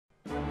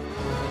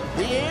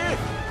The year,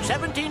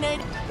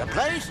 1780. The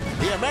place,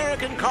 the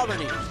American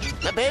colonies.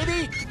 The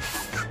baby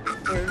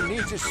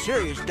needs a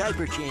serious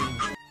diaper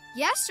change.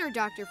 Yes, sir,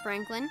 Dr.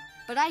 Franklin,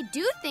 but I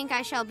do think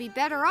I shall be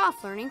better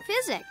off learning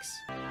physics.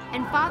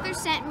 And Father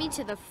sent me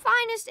to the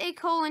finest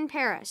école in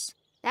Paris.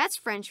 That's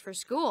French for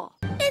school.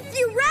 If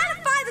you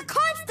ratify the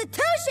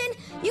Constitution,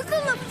 you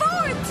can look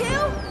forward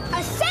to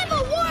a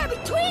civil war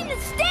between the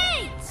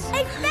states,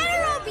 a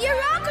federal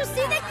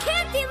bureaucracy that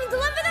can't even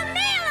deliver the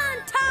mail on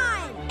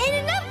time, and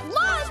enough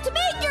laws to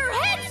make your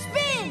head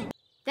spin.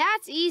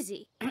 That's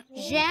easy.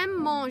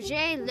 J'aime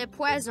manger le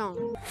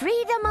poison.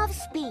 Freedom of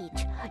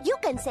speech. You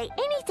can say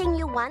anything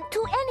you want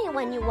to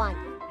anyone you want.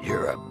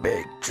 You're a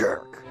big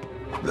jerk.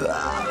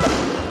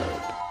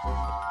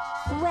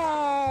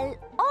 Well,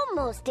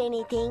 almost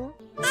anything.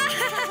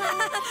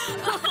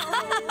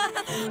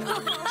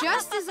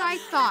 Just as I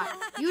thought.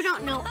 You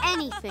don't know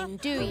anything,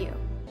 do you?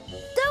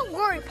 Don't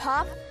worry,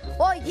 Pop.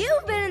 While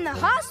you've been in the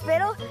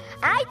hospital,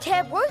 I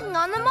kept working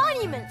on the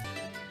monument.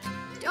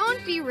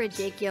 Don't be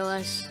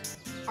ridiculous.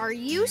 Are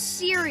you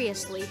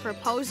seriously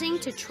proposing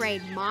to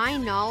trade my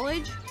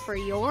knowledge for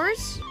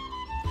yours?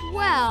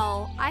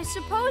 Well, I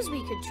suppose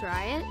we could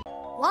try it.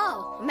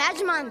 Whoa,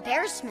 imagine my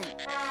embarrassment.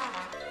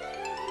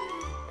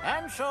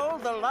 And so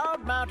the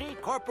loud-mouthy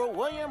Corporal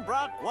William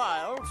Brock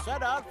Wild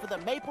set out for the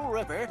Maple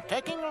River,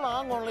 taking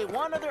along only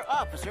one other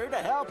officer to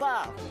help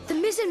out. The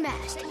mizzen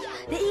mast.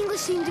 The English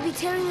seem to be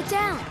tearing it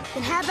down.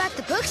 Then how about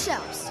the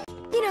bookshelves?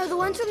 You know, the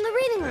ones from the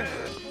reading room.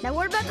 Now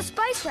what about the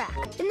spice rack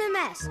in the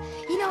mess?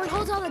 You know, it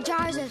holds all the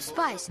jars of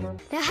spice.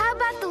 Now how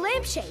about the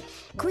lampshade?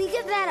 Can we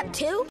give that up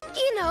too?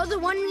 You know, the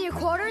one in your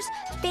quarters,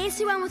 the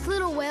fancy one with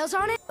little whales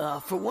on it?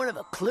 For one of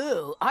a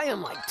clue, I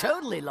am like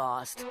totally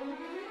lost.